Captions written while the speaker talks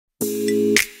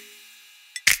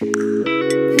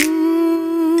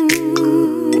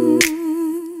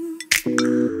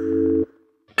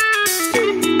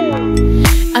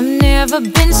never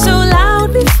been so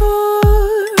loud before.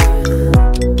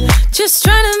 Just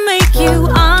trying to make you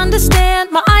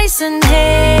understand my eyes and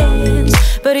hands,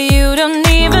 but you don't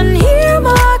even hear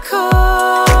my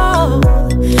call.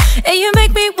 And you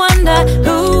make me wonder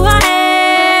who I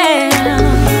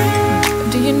am.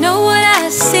 Do you know what I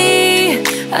see?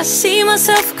 I see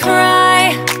myself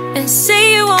cry and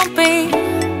say you won't be,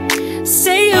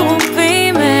 say you won't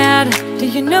be mad. Do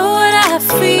you know what I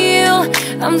feel?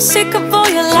 I'm sick of all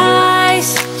your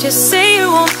lies. Just say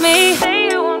you want me, say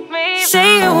you want me,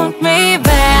 say you want me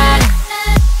bad.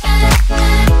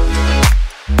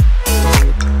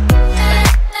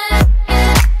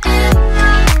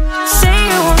 Say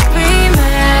you won't be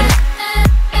mad.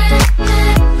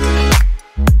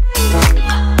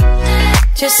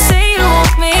 Just say you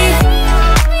want me,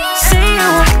 say you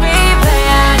want me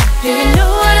bad. Do you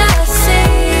know what I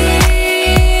see?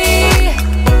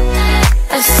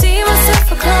 I see myself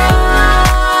cry.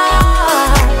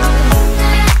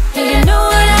 Do you know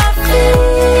what I feel?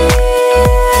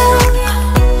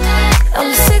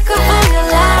 I'm sick of all your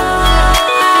lies.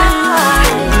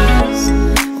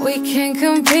 We can't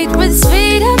compete with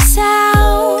speed and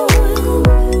sound,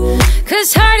 'cause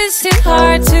heart is too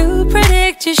hard to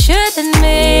predict. You should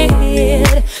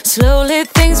admit, slowly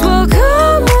things will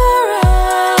come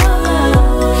around.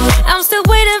 I'm still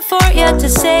waiting for you to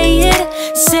say it,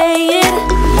 say it.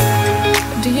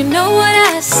 Do you know what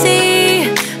I see?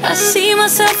 I see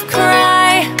myself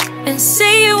cry and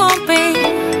say you won't be,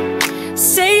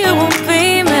 say you won't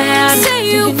be mad. Say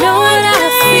you know what I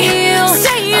feel?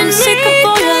 I'm sick of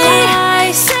all your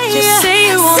lies. Just say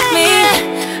you want me.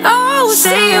 Oh,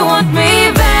 say you want me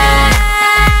bad.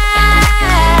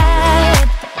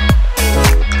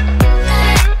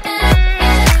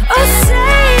 Oh,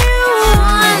 say you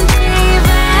want me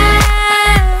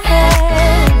bad.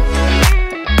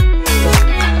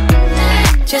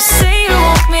 Just say you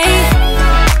want me,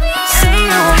 say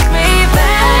you want me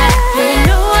bad. Do you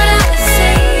know what I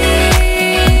see?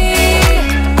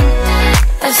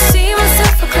 I see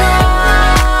myself cry.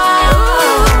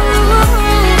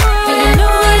 Do you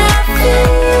know what I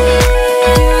feel?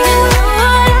 Do you know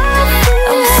what I feel?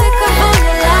 I'm sick of all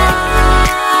your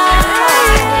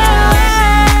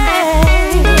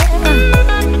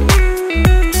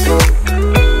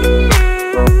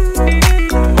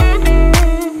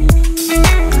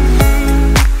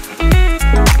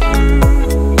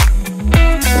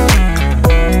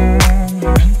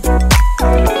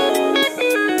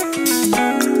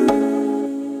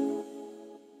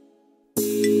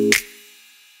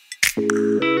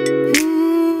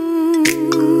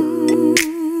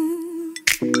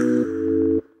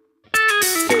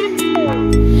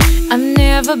I've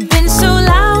never been so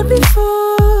loud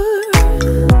before.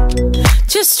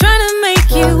 Just trying to make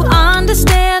you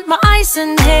understand my eyes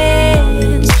and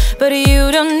hands, but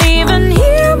you don't even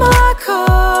hear my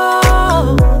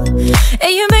call.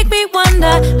 And you make me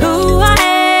wonder who I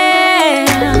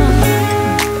am.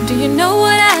 Do you know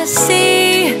what I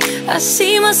see? I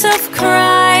see myself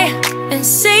cry and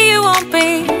say you won't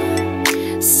be,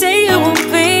 say you won't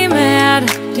be mad.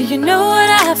 Do you know what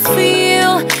I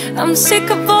feel? I'm sick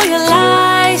of all your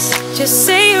lies. Just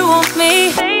say you want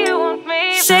me, say you want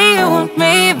me, say you want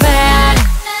me bad.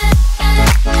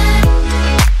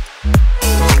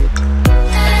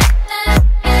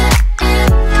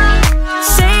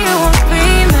 Say you won't be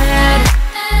mad.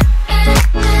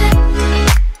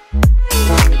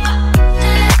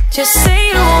 Just say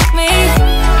you want me,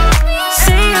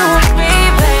 say you want me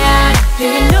bad. Do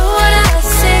you know what I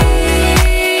see?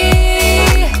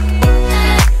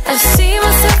 I see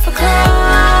myself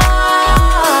cry.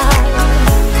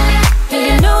 Do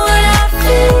you know what I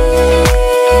feel?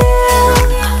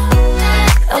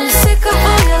 I'm sick of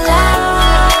all your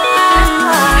lies.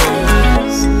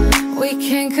 We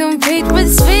can't compete with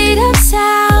speed and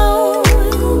sound,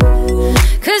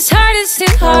 'cause heart is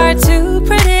too hard to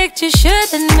predict. You should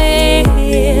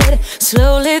admit,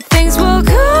 slowly things will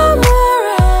come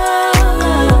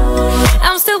around.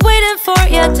 I'm still waiting for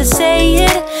you to say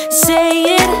it, say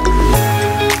it.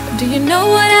 Do you know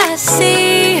what I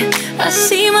see? I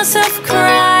see myself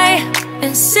cry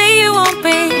and say you won't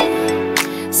be,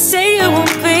 say you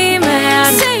won't be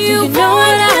mad. Say you know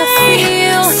what I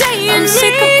feel? I'm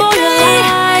sick of all your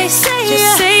lies. Just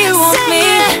say you want me.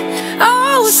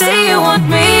 Oh, say you want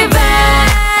me bad.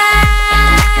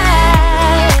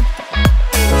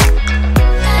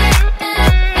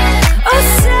 Oh,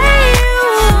 say you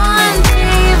want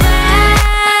me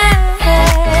bad.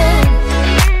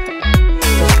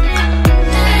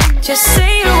 Just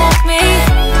say you want me,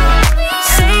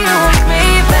 say you want me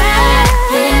bad.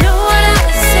 Do you know what I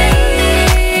see?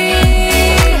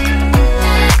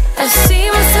 I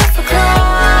Acropolis.